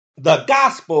the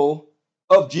gospel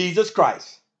of Jesus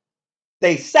Christ.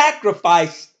 They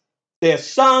sacrificed their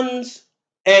sons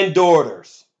and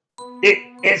daughters.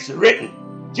 It's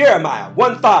written, Jeremiah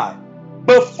 1:5.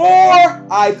 Before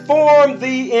I formed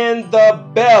thee in the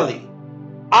belly,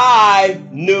 I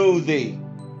knew thee.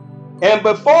 And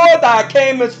before thou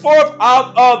camest forth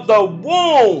out of the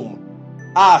womb,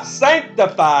 I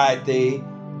sanctified thee,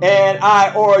 and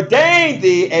I ordained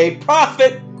thee a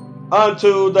prophet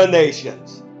unto the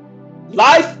nations.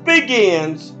 Life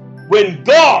begins when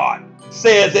God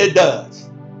says it does.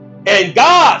 And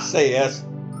God says,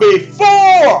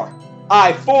 before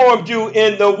I formed you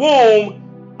in the womb,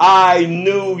 I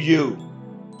knew you.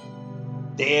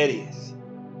 There it is.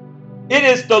 It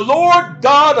is the Lord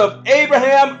God of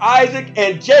Abraham, Isaac,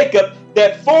 and Jacob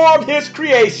that formed his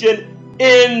creation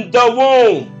in the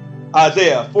womb.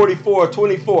 Isaiah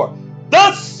 44:24.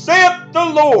 Thus saith the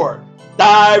Lord,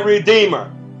 thy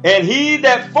Redeemer, and he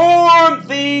that formed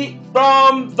thee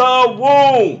from the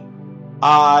womb.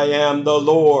 I am the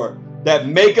Lord that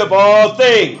maketh all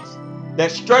things,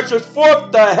 that stretcheth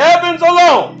forth the heavens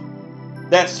alone,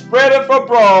 that spreadeth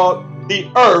abroad the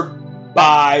earth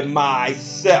by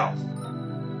myself.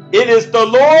 It is the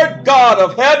Lord God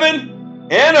of heaven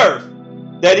and earth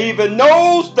that even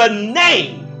knows the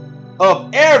name of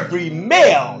every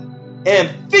male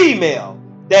and female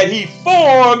that he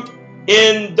formed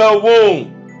in the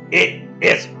womb. It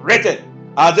is written,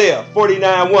 Isaiah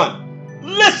 49:1.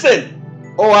 Listen,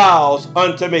 O owls,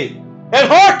 unto me, and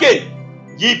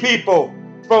hearken, ye people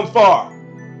from far.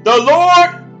 The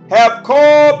Lord hath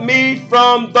called me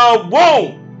from the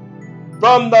womb,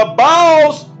 from the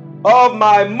bowels of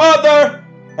my mother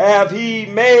hath he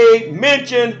made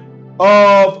mention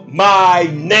of my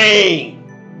name.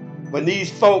 When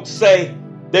these folks say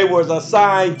they was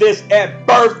assigned this at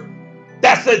birth,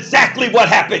 that's exactly what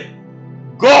happened.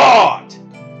 God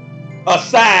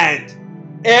assigned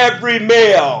every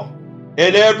male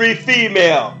and every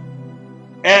female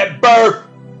at birth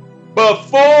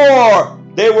before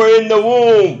they were in the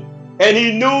womb, and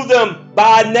he knew them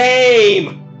by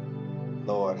name.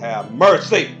 Lord have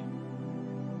mercy.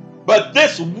 But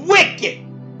this wicked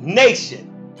nation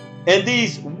and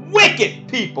these wicked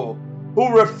people who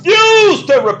refuse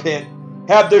to repent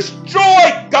have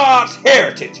destroyed God's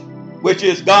heritage, which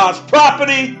is God's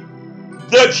property,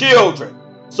 the children.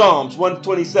 Psalms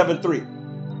 127:3.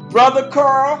 Brother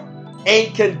Carl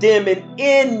ain't condemning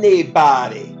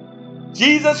anybody.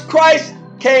 Jesus Christ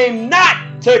came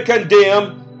not to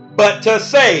condemn, but to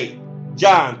save.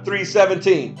 John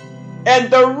 3:17.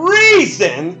 And the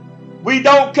reason we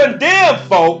don't condemn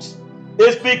folks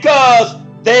is because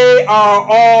they are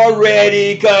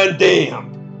already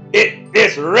condemned. It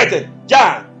is written,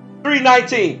 John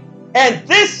 3:19. And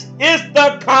this is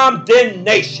the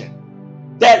condemnation,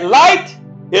 that light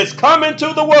is come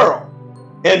into the world,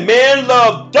 and men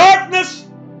love darkness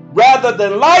rather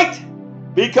than light,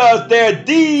 because their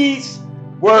deeds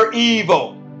were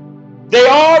evil. They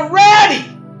already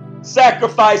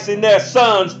sacrificing their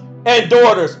sons and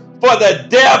daughters for the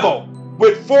devil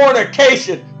with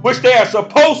fornication, which they are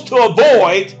supposed to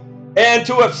avoid and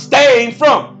to abstain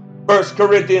from. 1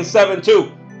 Corinthians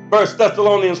 7:2, 1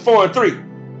 Thessalonians 4:3.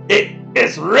 It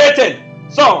is written,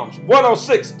 Psalms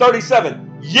 106:37.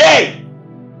 Yea,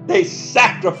 they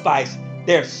sacrifice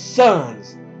their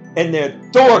sons and their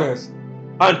daughters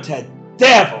unto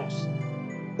devils.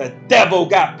 The devil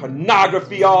got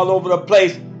pornography all over the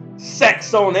place,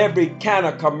 sex on every kind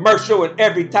of commercial and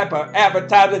every type of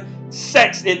advertising,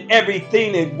 sex in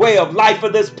everything and way of life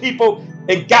of this people,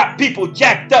 and got people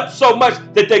jacked up so much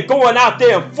that they're going out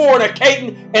there and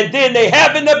fornicating, and then they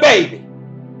having the baby.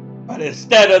 But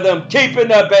instead of them keeping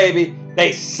the baby,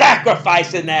 they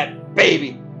sacrificing that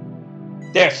baby,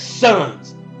 their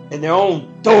sons and their own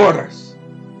daughters.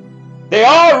 They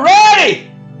already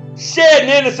shedding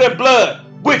innocent blood,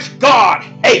 which God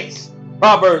hates.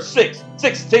 Proverbs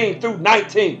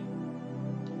 6:16-19.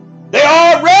 They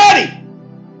already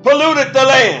polluted the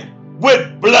land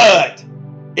with blood.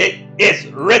 It is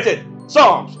written,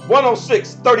 Psalms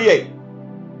 106:38.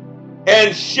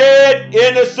 And shed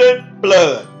innocent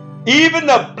blood, even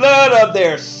the blood of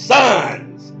their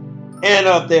sons and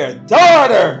of their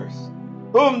daughters,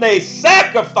 whom they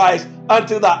sacrificed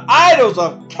unto the idols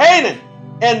of Canaan,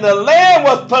 and the land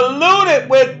was polluted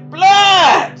with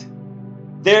blood.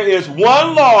 There is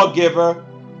one lawgiver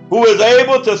who is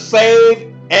able to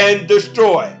save and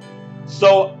destroy.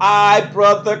 So I,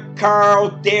 Brother Carl,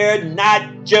 dare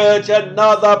not judge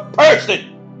another person,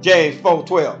 James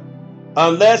 4:12,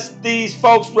 unless these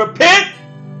folks repent,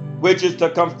 which is to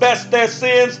confess their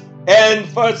sins and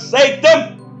forsake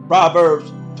them,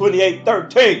 Proverbs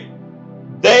 28:13.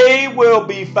 They will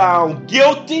be found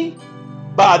guilty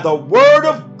by the word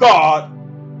of God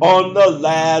on the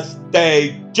last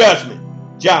day judgment.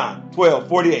 John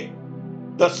 12:48.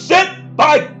 The sent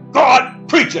by God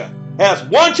preacher has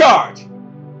one charge,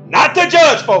 not to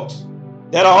judge folks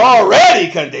that are already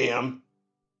condemned,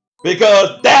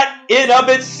 because that in of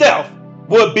itself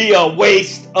would be a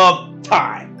waste of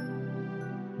time.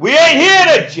 We ain't here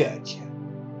to judge you.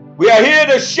 We are here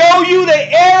to show you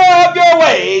the error of your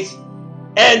ways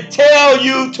and tell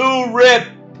you to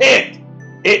repent.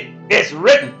 It's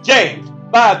written, James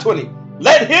 5:20.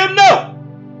 Let him know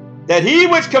that he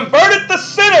which converteth the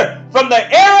sinner from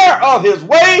the error of his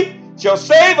way shall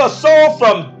save a soul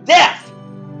from death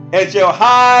and shall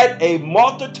hide a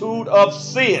multitude of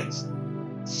sins.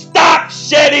 Stop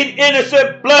shedding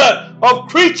innocent blood of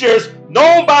creatures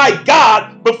known by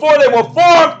God before they were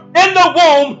formed in the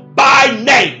womb by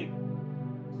name.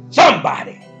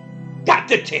 Somebody got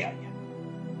to tell you.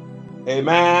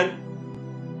 Amen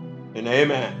and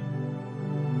amen.